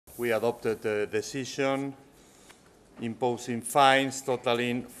we adopted a decision imposing fines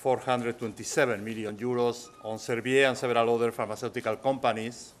totaling 427 million euros on Servier and several other pharmaceutical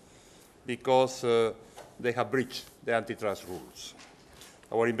companies because they have breached the antitrust rules.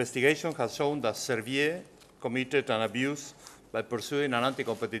 Our investigation has shown that Servier committed an abuse by pursuing an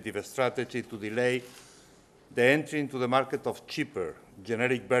anti-competitive strategy to delay the entry into the market of cheaper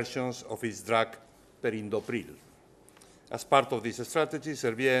generic versions of its drug perindopril. As part of this strategy,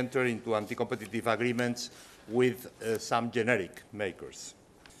 Servier entered into anti-competitive agreements with some generic makers.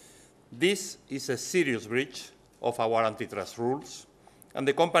 This is a serious breach of our antitrust rules, and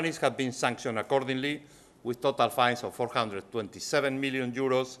the companies have been sanctioned accordingly with total fines of 427 million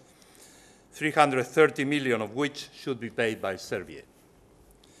euros, 330 million of which should be paid by Servier.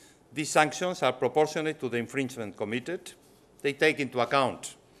 These sanctions are proportionate to the infringement committed. They take into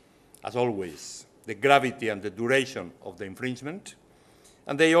account, as always, the gravity and the duration of the infringement,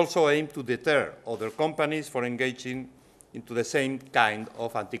 and they also aim to deter other companies from engaging into the same kind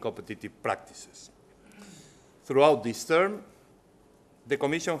of anti-competitive practices. Throughout this term, the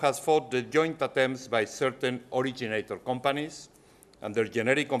Commission has fought the joint attempts by certain originator companies and their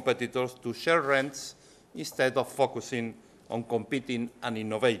generic competitors to share rents instead of focusing on competing and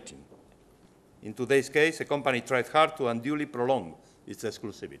innovating. In today's case, a company tried hard to unduly prolong its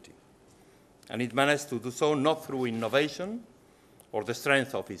exclusivity, and it managed to do so not through innovation or the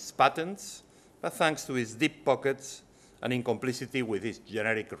strength of its patents, but thanks to its deep pockets and in complicity with its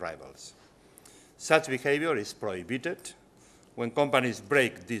generic rivals. Such behavior is prohibited. When companies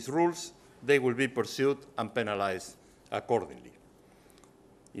break these rules, they will be pursued and penalized accordingly.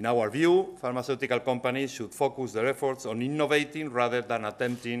 In our view, pharmaceutical companies should focus their efforts on innovating rather than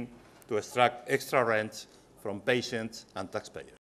attempting to extract extra rents from patients and taxpayers.